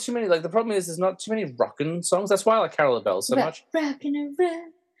yeah, there's not too many. Like, the problem is there's not too many rockin' songs. That's why I like Carol Bell so much. Rockin'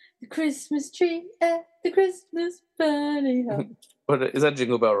 around the Christmas tree at the Christmas party. What is that?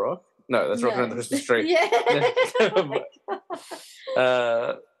 Jingle Bell Rock? No, that's Rockin' Around the Christmas Tree.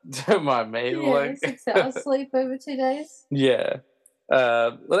 Don't mind me. Yeah, 6 hours sleep over 2 days. Yeah.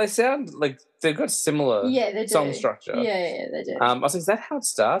 Well, they sound like they've got similar song structure. Yeah, they do. I was like, is that how it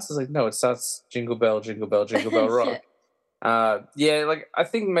starts? I was like, no, it starts Jingle Bell, Jingle Bell, Jingle Bell Rock. Like, I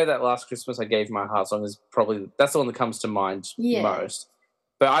think maybe that Last Christmas I Gave My Heart song is probably, that's the one that comes to mind most.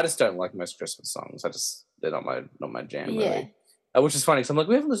 But I just don't like most Christmas songs. They're not my jam, really. Which is funny, because I'm like,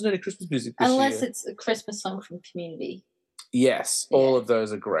 we haven't listened to any Christmas music this year. Unless it's a Christmas song from Community. Yes, all of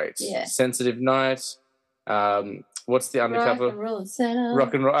those are great. Yeah. Sensitive Night. What's the undercover? Rock and Roll Santa.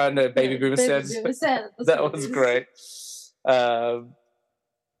 Rock and Roll. No, Baby Boomer Santa. That was great.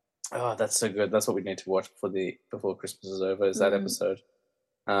 That's so good. That's what we need to watch before Christmas is over. Is that episode?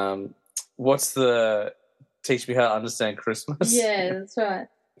 What's the Teach Me How to Understand Christmas? Yeah, that's right.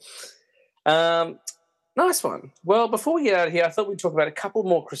 Nice one. Well, before we get out of here, I thought we'd talk about a couple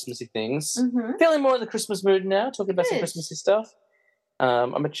more Christmassy things. Mm-hmm. Feeling more in the Christmas mood now, talking about some Christmassy stuff.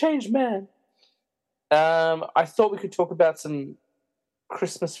 I'm a changed man. I thought we could talk about some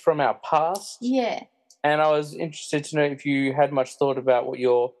Christmas from our past. Yeah. And I was interested to know if you had much thought about what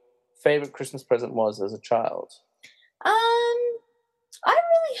your favourite Christmas present was as a child. I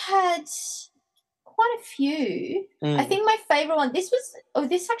really had quite a few. I think my favourite one, this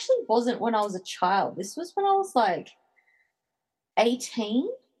actually wasn't when I was a child. This was when I was like 18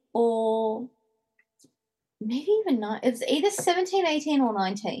 or maybe even 9. It was either 17, 18 or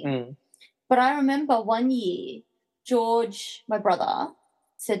 19. But I remember one year, George, my brother,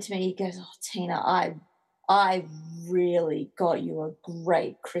 said to me, he goes, "Oh, Tina, I really got you a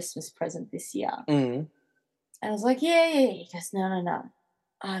great Christmas present this year." And I was like, yeah. He goes, no.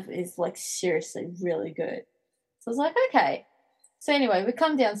 It's like seriously really good. So I was like, okay. So anyway, we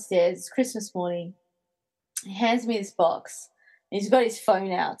come downstairs. It's Christmas morning. He hands me this box. And he's got his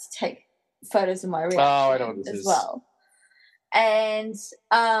phone out to take photos of my reaction I know what this is. well. And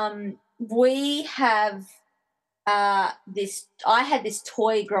we have this. I had this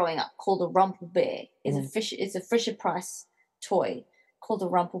toy growing up called a Rumple Bear. It's a Fisher Price toy called a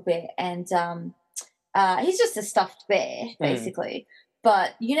Rumple Bear, and he's just a stuffed bear basically.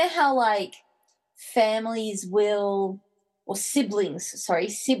 But you know how like families will, or siblings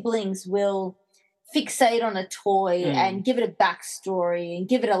will fixate on a toy and give it a backstory and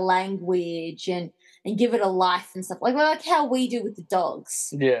give it a language and give it a life and stuff like how we do with the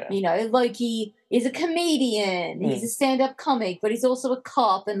dogs. Yeah. You know, Loki is a comedian. He's a stand-up comic, but he's also a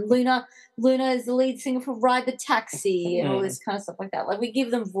cop. And Luna is the lead singer for Ride the Taxi and all this kind of stuff like that. Like we give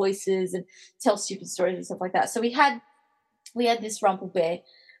them voices and tell stupid stories and stuff like that. So we had this Rumple Bear.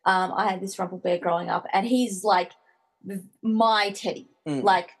 I had this Rumple Bear growing up, and he's like my teddy.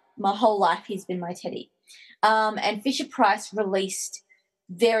 Like my whole life, he's been my teddy. And Fisher Price released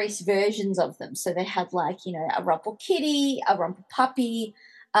various versions of them. So they had like, you know, a Rumple Kitty, a Rumple Puppy,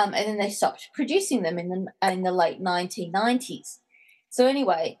 and then they stopped producing them in the late 1990s. So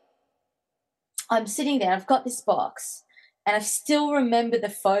anyway, I'm sitting there. I've got this box, and I still remember the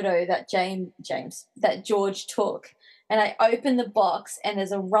photo that that George took. And I open the box, and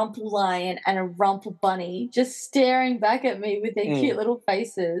there's a Rumple Lion and a Rumple Bunny just staring back at me with their cute little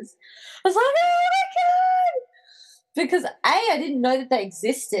faces. I was like, oh, my God! Because A, I didn't know that they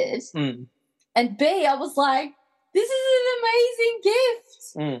existed. And B, I was like, this is an amazing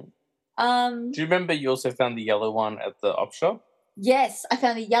gift. Do you remember you also found the yellow one at the op shop? Yes, I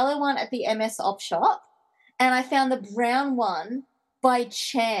found the yellow one at the MS op shop, and I found the brown one by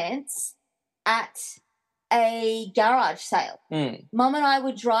chance at a garage sale. Mum and I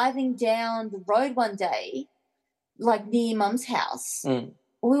were driving down the road one day, like near Mum's house. We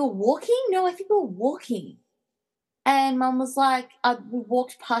were walking? No, I think we were walking. And Mum was like, we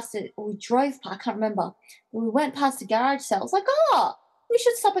walked past it, or we drove past, I can't remember. We went past the garage sale. I was like, we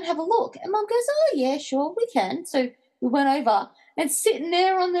should stop and have a look. And Mum goes, oh, yeah, sure, we can. So we went over, and sitting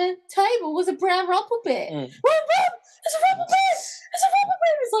there on the table was a brown Rumple Bear. Run, it's a Rumple Bear! It's a Rumple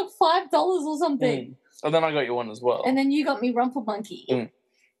Bear! It was like $5 or something. And then I got you one as well. And then you got me Rumple Monkey.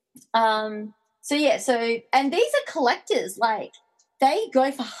 So and these are collectors. Like, they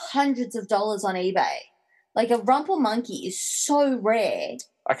go for hundreds of dollars on eBay. Like, a Rumple Monkey is so rare.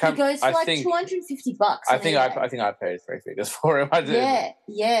 It goes for like $250. I think I paid 3 figures for him. I did.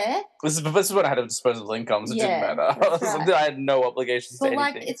 Yeah. This is when I had a disposable income, so it didn't matter. Right. I had no obligations to anything.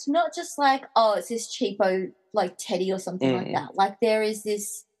 But like, it's not just like, it's this cheapo like teddy or something like that. Like, there is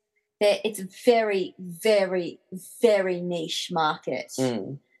this. It's a very, very, very niche market.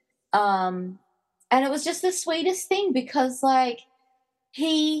 And it was just the sweetest thing because, like,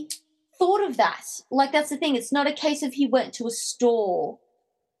 he thought of that. Like, that's the thing. It's not a case of he went to a store.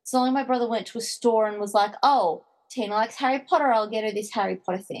 It's not like my brother went to a store and was like, oh, Tina likes Harry Potter, I'll get her this Harry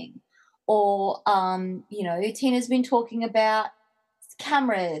Potter thing. Or, you know, Tina's been talking about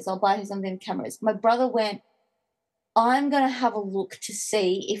cameras, I'll buy her something with cameras. My brother went, I'm going to have a look to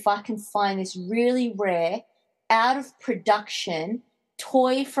see if I can find this really rare, out of production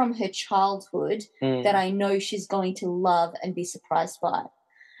toy from her childhood that I know she's going to love and be surprised by.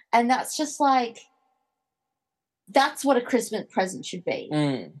 And that's just like, that's what a Christmas present should be.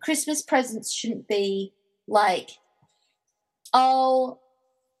 Christmas presents shouldn't be like, oh,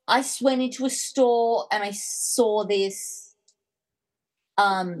 I went into a store and I saw this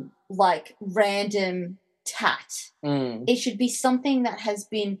like random tat. It should be something that has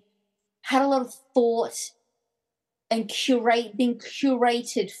been had a lot of thought and being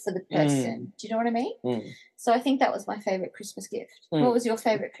curated for the person. Do you know what I mean? So I think that was my favourite Christmas gift. What was your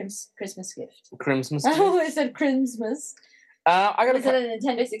favourite Christmas gift? Christmas I gift? always said Christmas. Was it a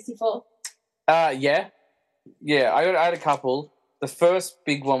Nintendo 64? Yeah. Yeah, I had a couple. The first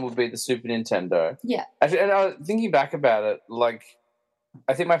big one would be the Super Nintendo. Yeah. Actually, and I was thinking back about it, like,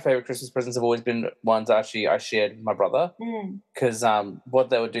 I think my favourite Christmas presents have always been ones I shared with my brother. Because what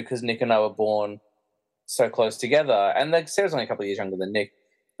they would do, because Nick and I were born so close together, and like Sarah's only a couple of years younger than Nick,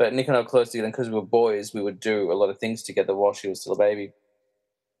 but Nick and I were close together, and because we were boys, we would do a lot of things together while she was still a baby.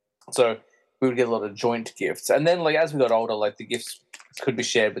 So we would get a lot of joint gifts. And then, like, as we got older, like, the gifts could be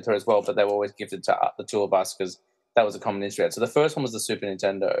shared with her as well, but they were always gifted to the two of us because that was a common interest. So the first one was the Super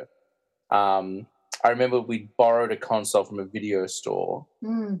Nintendo. I remember we borrowed a console from a video store.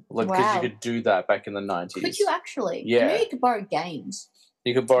 Because you could do that back in the 90s. Could you actually? Yeah. I knew you could borrow games.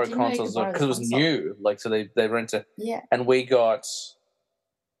 You could borrow consoles because it was new. Like, so they rented. Yeah. And we got,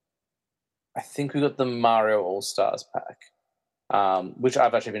 I think we got the Mario All-Stars pack, which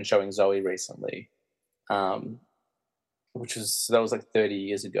I've actually been showing Zoe recently, that was like 30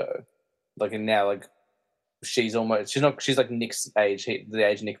 years ago. Like, and now, like, she's like Nick's age, the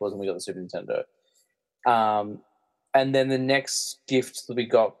age Nick was when we got the Super Nintendo. And then the next gift that we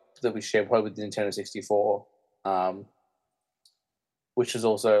got that we shared probably with the Nintendo 64, which is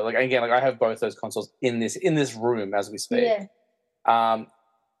also like, again, like I have both those consoles in this room as we speak. Yeah.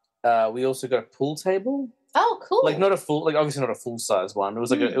 We also got a pool table. Oh, cool! Like obviously not a full size one. It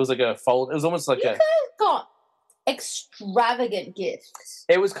was like a fold. It was almost like you guys got extravagant gifts.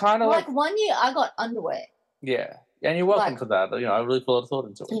 It was kind of like 1 year I got underwear. Yeah, and you're welcome for that. You know, I really put a lot of thought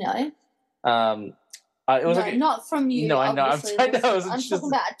into it. You know. It was not from you. No, I know. I'm talking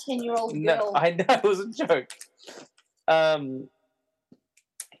about a 10-year-old girl. No, I know it was a joke.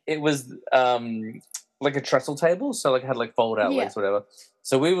 It was like a trestle table, so like it had like fold out legs, whatever.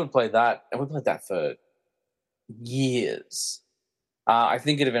 So we would play that, and we played that for years. I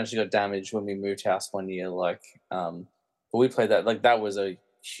think it eventually got damaged when we moved house one year. Like, but we played that. Like, that was a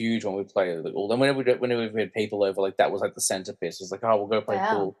huge one. We played like all. And whenever we had people over, like that was like the centerpiece. It was like, oh, we'll go play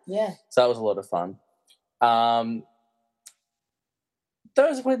pool. Yeah. So that was a lot of fun.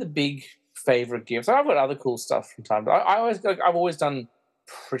 Those are probably the big favorite gifts. I've got other cool stuff from time to time. I've always done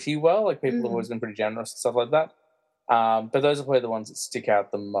pretty well. Like, people have always been pretty generous and stuff like that. But those are probably the ones that stick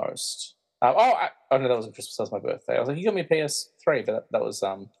out the most. No, that wasn't Christmas. That was my birthday. I was like, you got me a PS3, but that was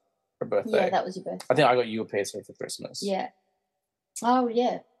for birthday. Yeah, that was your birthday. I think I got you a PS3 for Christmas. Yeah. Oh,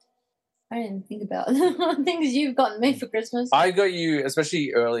 yeah. I didn't think about things you've gotten me for Christmas. I got you,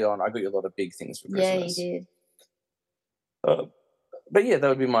 especially early on, I got you a lot of big things for Christmas. Yeah, you did. But yeah,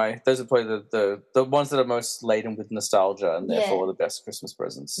 those are probably the ones that are most laden with nostalgia and therefore the best Christmas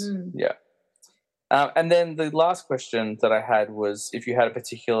presents. Yeah. And then the last question that I had was if you had a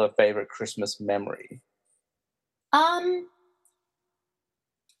particular favorite Christmas memory. I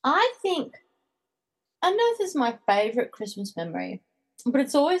think I don't know if this is my favorite Christmas memory, but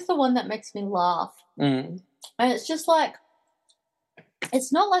it's always the one that makes me laugh. And it's just like,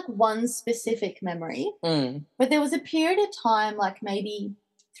 it's not like one specific memory, but there was a period of time, like maybe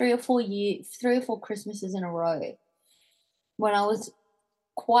 3 or 4 Christmases in a row when I was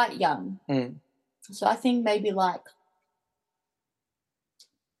quite young. So I think maybe like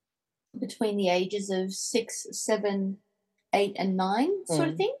between the ages of 6, 7, 8, and 9 sort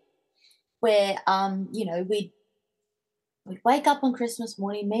of thing, where we'd wake up on Christmas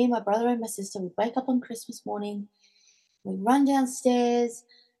morning. Me, my brother, and my sister would wake up on Christmas morning. We'd run downstairs,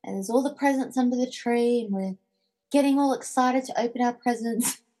 and there's all the presents under the tree, and we're getting all excited to open our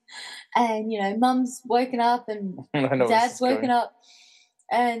presents. And Mum's woken up, and Dad's woken up.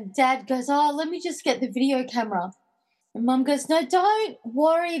 And Dad goes, oh, let me just get the video camera. And Mum goes, no, don't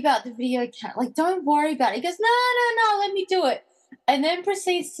worry about the video camera. Like, don't worry about it. He goes, no, let me do it. And then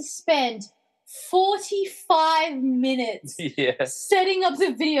proceeds to spend 45 minutes setting up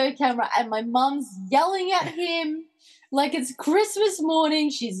the video camera. And my mum's yelling at him like it's Christmas morning.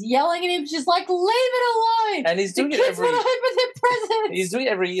 She's yelling at him. She's like, leave it alone. And he's doing it every year. Open their presents. He's doing it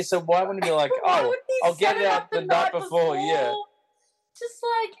every year. So why wouldn't he be like, oh, I'll get it out the night before. Yeah. Just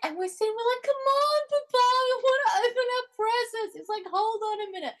like, and we're like, come on, Papa, we want to open our presents. It's like, hold on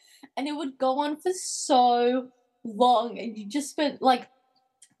a minute. And it would go on for so long. And you just spent, like,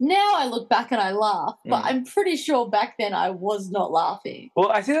 now I look back and I laugh, but I'm pretty sure back then I was not laughing. Well,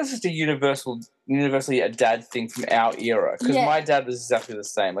 I think that's just a universally a dad thing from our era. Because my dad was exactly the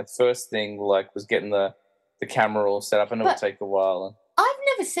same. Like, first thing, like, was getting the camera all set up, and it would take a while. I've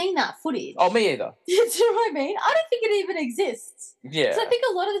never seen that footage. Oh, me either. Do you know what I mean? I don't think it even exists. Yeah. Because I think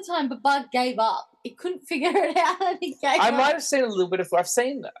a lot of the time the bug gave up. It couldn't figure it out and it gave up. I might have seen a little bit of. I've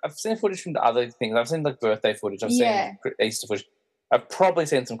seen footage from the other things. I've seen like birthday footage. I've seen Easter footage. I've probably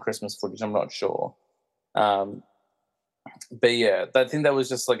seen some Christmas footage. I'm not sure. But yeah, I think that was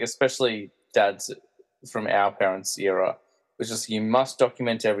just like, especially dads from our parents' era, was just you must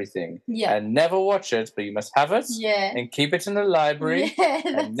document everything and never watch it, but you must have it and keep it in the library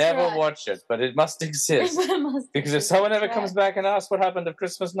and never watch it, but it must exist. Because if someone ever comes back and asks what happened at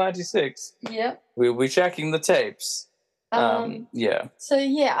Christmas '96, we'll be checking the tapes. So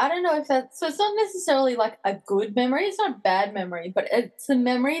yeah, I don't know if that's, so it's not necessarily like a good memory, it's not a bad memory, but it's a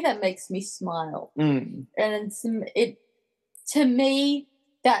memory that makes me smile. And to me,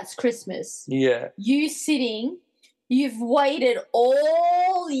 that's Christmas. Yeah. You've waited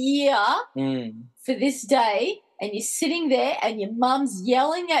all year for this day, and you're sitting there and your mum's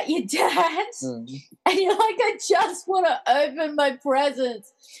yelling at your dad and you're like, I just want to open my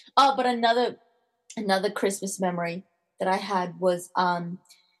presents. Oh, but another Christmas memory that I had was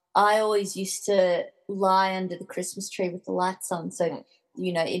I always used to lie under the Christmas tree with the lights on. So,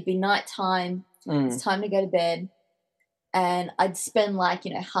 it'd be nighttime, it's time to go to bed, and I'd spend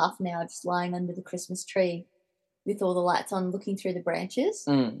half an hour just lying under the Christmas tree with all the lights on, looking through the branches.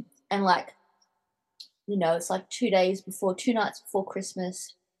 And it's like 2 nights before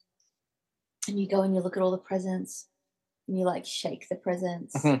Christmas, and you go and you look at all the presents and you shake the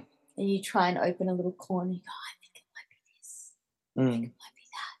presents and you try and open a little corner. You go, I think it might be this. I think it might be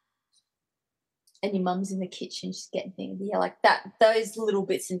that. And your mum's in the kitchen, she's getting things. Yeah, like that. Those little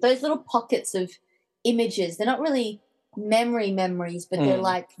bits and those little pockets of images. They're not really memories, but they're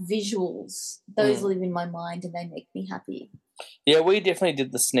like visuals. Those live in my mind and they make me happy. Yeah, we definitely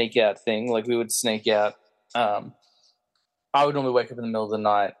did the sneak out thing. Like we would sneak out. I would normally wake up in the middle of the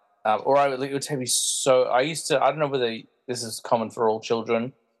night, or it would take me so. I don't know whether this is common for all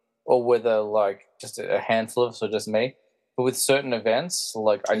children, or whether just a handful of, so just me. But with certain events,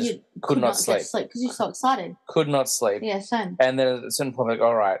 I just could not sleep because you're so excited. Could not sleep. Yeah, same. And then at a certain point,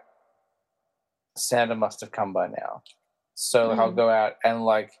 all right, Santa must have come by now. So I'll go out and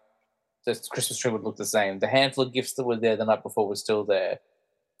the Christmas tree would look the same. The handful of gifts that were there the night before were still there.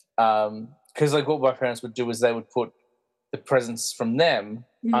 Because what my parents would do is they would put the presents from them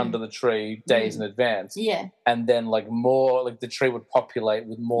under the tree days in advance. Yeah. And then the tree would populate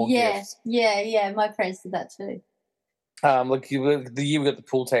with more gifts. Yeah. My parents did that too. The year we got the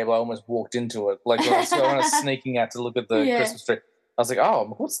pool table, I almost walked into it. When I was sneaking out to look at the Christmas tree, I was like,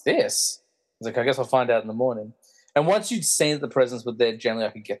 oh, what's this? I was like, I guess I'll find out in the morning. And once you'd seen that the presents were there, generally I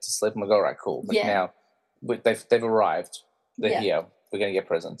could get to sleep. I'm like, all right, cool. Now they've arrived. They're here. We're going to get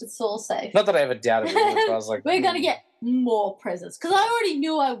presents. It's all safe. Not that I ever doubted it, but I was like, we're going to get more presents. Because I already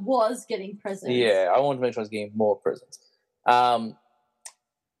knew I was getting presents. Yeah, I wanted to make sure I was getting more presents. I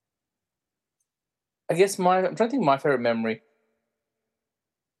guess I'm trying to think of my favorite memory.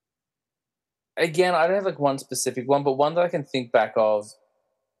 Again, I don't have one specific one, but one that I can think back of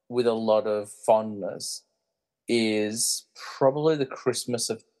with a lot of fondness is probably the Christmas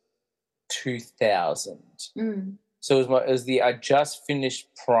of 2000. So it was I just finished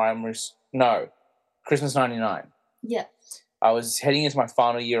Christmas 99. Yeah. I was heading into my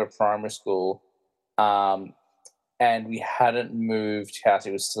final year of primary school, and we hadn't moved house.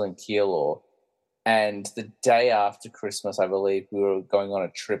 It was still in Keilor. And the day after Christmas, I believe, we were going on a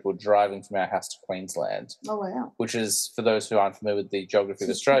trip. We were driving from our house to Queensland. Oh, wow. Which is, for those who aren't familiar with the geography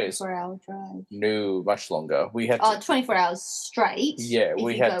of Australia, 24-hour drive. No, much longer. We had 24 hours straight. Yeah,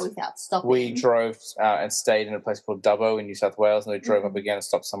 we had go without stopping. We drove and stayed in a place called Dubbo in New South Wales, and we drove up again and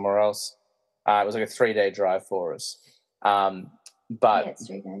stopped somewhere else. It was like a 3-day drive for us. But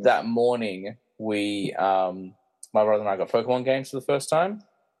that morning, my brother and I got Pokemon games for the first time.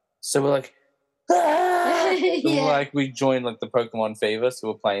 So we're like, we joined the Pokemon fever, so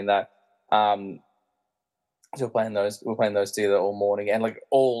we're playing that. So we're playing those together all morning, and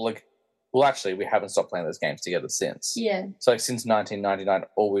actually we haven't stopped playing those games together since. Yeah. So since 1999,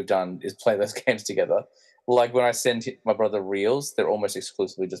 all we've done is play those games together. When I send my brother reels, they're almost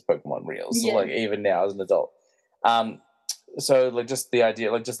exclusively just Pokemon reels. Yeah. So even now as an adult. So just the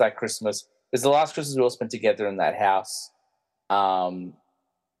idea, just that Christmas. It's the last Christmas we all spent together in that house.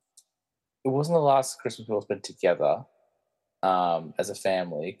 It wasn't the last Christmas we all spent together as a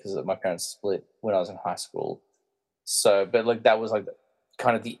family because my parents split when I was in high school. So, but that was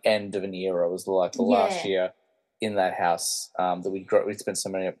kind of the end of an era. It was the last year in that house that we spent so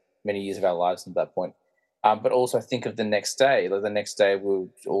many years of our lives at that point. But also I think of the next day. The next day we were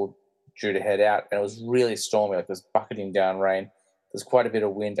all due to head out, and it was really stormy. It was bucketing down rain. there's quite a bit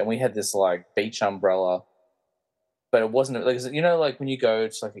of wind, and we had this like beach umbrella, but it wasn't like, you know, like when you go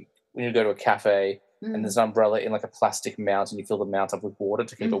to a cafe and there's an umbrella in like a plastic mount and you fill the mount up with water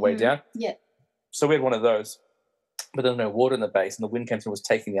to keep it way down. Yeah. So we had one of those, but there was no water in the base, and the wind came through and was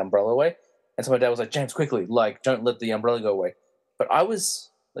taking the umbrella away. And so my dad was like, James, quickly, like, don't let the umbrella go away. But I was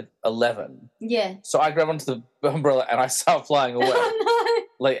like 11. Yeah. So I grabbed onto the umbrella and I started flying away. Oh,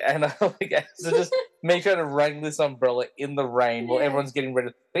 no. So just me trying to wrangle this umbrella in the rain while everyone's getting ready.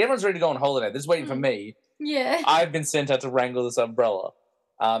 Like, everyone's ready to go on holiday. They're just waiting for me. Yeah. I've been sent out to wrangle this umbrella.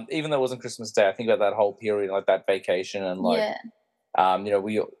 Even though it wasn't Christmas Day, I think about that whole period, like that vacation, and like, you know,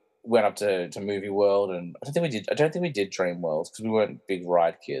 we went up to Movie World, and I don't think we did Dream World because we weren't big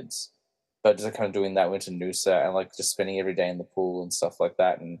ride kids. But just kind of doing that, went to Noosa and like just spending every day in the pool and stuff like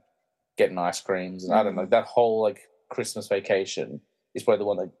that, and getting ice creams, and I don't know, that whole like Christmas vacation is probably the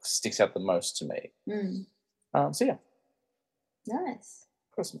one that sticks out the most to me. So yeah, nice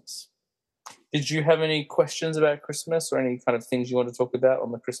Christmas. Did you have any questions about Christmas or any kind of things you want to talk about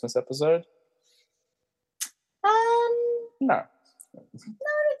on the Christmas episode? No. I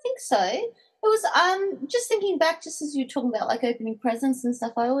don't think so. It was just thinking back, just as you were talking about like opening presents and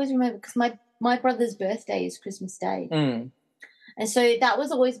stuff. I always remember because my brother's birthday is Christmas Day, and so that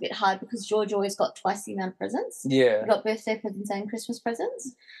was always a bit hard because George always got twice the amount of presents. Yeah, he got birthday presents and Christmas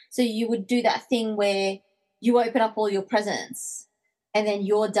presents. So you would do that thing where you open up all your presents, and then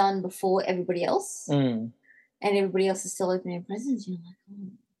you're done before everybody else, and everybody else is still opening presents. You're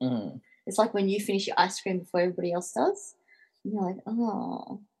like, it's like when you finish your ice cream before everybody else does. And you're like,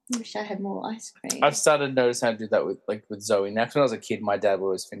 oh, I wish I had more ice cream. I've started noticing how to do that with Zoe now. Because when I was a kid, my dad would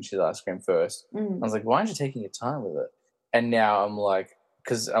always finish his ice cream first. I was like, why aren't you taking your time with it? And now I'm like,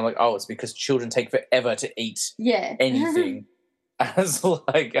 oh, it's because children take forever to eat anything. I'm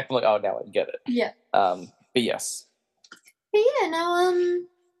like, oh, now I get it. Yeah. But yes. But yeah, no,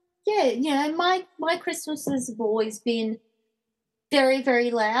 you know, my Christmases have always been very, very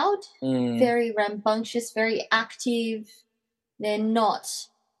loud, very rambunctious, very active. They're not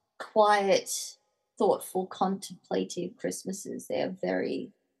quiet, thoughtful, contemplative Christmases. They're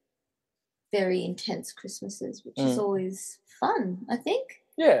very, very intense Christmases, which is always fun, I think.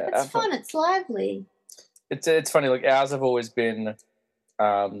 Yeah. It's fun. It's lively. It's funny. Like, ours have always been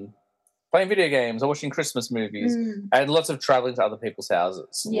playing video games or watching Christmas movies and lots of traveling to other people's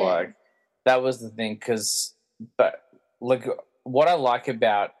houses. Yeah. Like, that was the thing but, like, what I like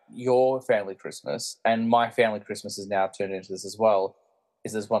about your family Christmas and my family Christmas is now turned into this as well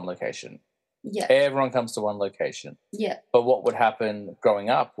is there's one location. Yeah. Everyone comes to one location. Yeah. But what would happen growing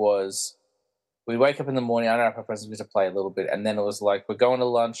up was we'd wake up in the morning, I don't know if our parents used to play a little bit, and then it was like we're going to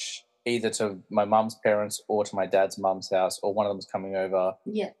lunch either to my mum's parents or to my dad's mum's house, or one of them's coming over.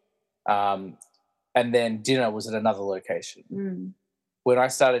 Yeah. And then dinner was at another location. When I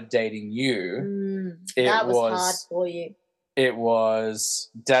started dating you, that was hard for you. It was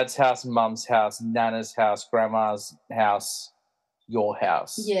Dad's house, Mum's house, Nana's house, Grandma's house, your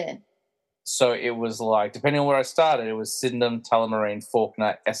house. Yeah. So it was like, depending on where I started, it was Sydenham, Tullamarine,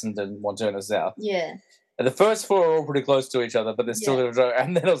 Fawkner, Essendon, Wantirna South. Yeah. And the first four are all pretty close to each other, but they're still going to go.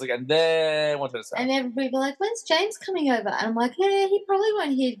 And then I was like, and then Wantirna South. And everybody be like, when's James coming over? And I'm like, yeah, he probably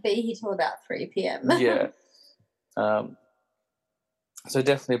won't be here till about 3 p.m. Yeah. So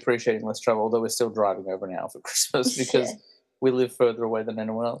definitely appreciating less travel, although we're still driving over an hour for Christmas because we live further away than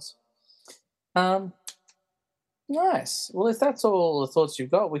anyone else. Nice. Well, if that's all the thoughts you've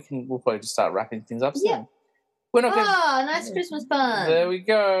got, we'll probably just start wrapping things up soon. Yeah. We're not nice Christmas pun. There we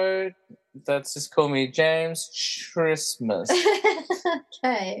go. That's just call me James Christmas.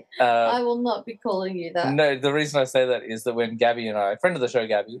 Okay. I will not be calling you that. No, the reason I say that is that when Gabby and I, friend of the show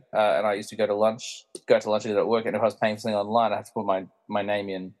Gabby, and I used to go to lunch together at work, and if I was paying for something online, I had to put my name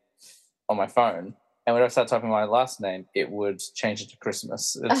in on my phone. And when I started typing my last name, it would change it to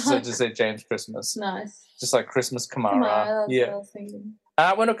Christmas. So just say James Christmas. Nice. Just like Christmas Kamara. Kamara, that's what I was thinking.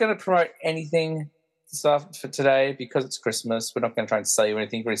 We're not going to promote anything stuff for today because it's Christmas. We're not going to try and sell you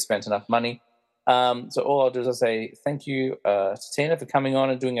anything. We've already spent enough money. So all I'll do is I'll say thank you to Tina for coming on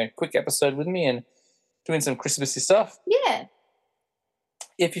and doing a quick episode with me and doing some Christmassy stuff. Yeah.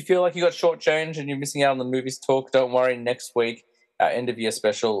 If you feel like you got shortchanged and you're missing out on the movies talk, don't worry. Next week, our end of year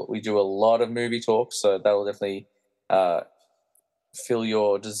special, we do a lot of movie talk, so that will definitely fill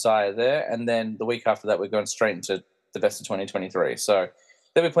your desire there. And then the week after that, we're going straight into the best of 2023. So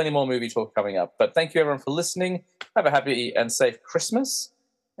there'll be plenty more movie talk coming up. But thank you, everyone, for listening. Have a happy and safe Christmas.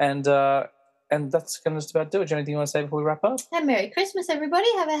 And that's going to just about do it. Do you have anything you want to say before we wrap up? And Merry Christmas, everybody.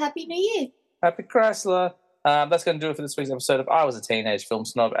 Have a Happy New Year. Happy Chrysler. That's going to do it for this week's episode of I Was a Teenage Film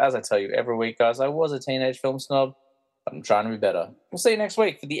Snob. As I tell you every week, guys, I was a teenage film snob. I'm trying to be better. We'll see you next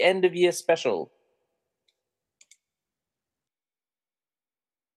week for the end of year special.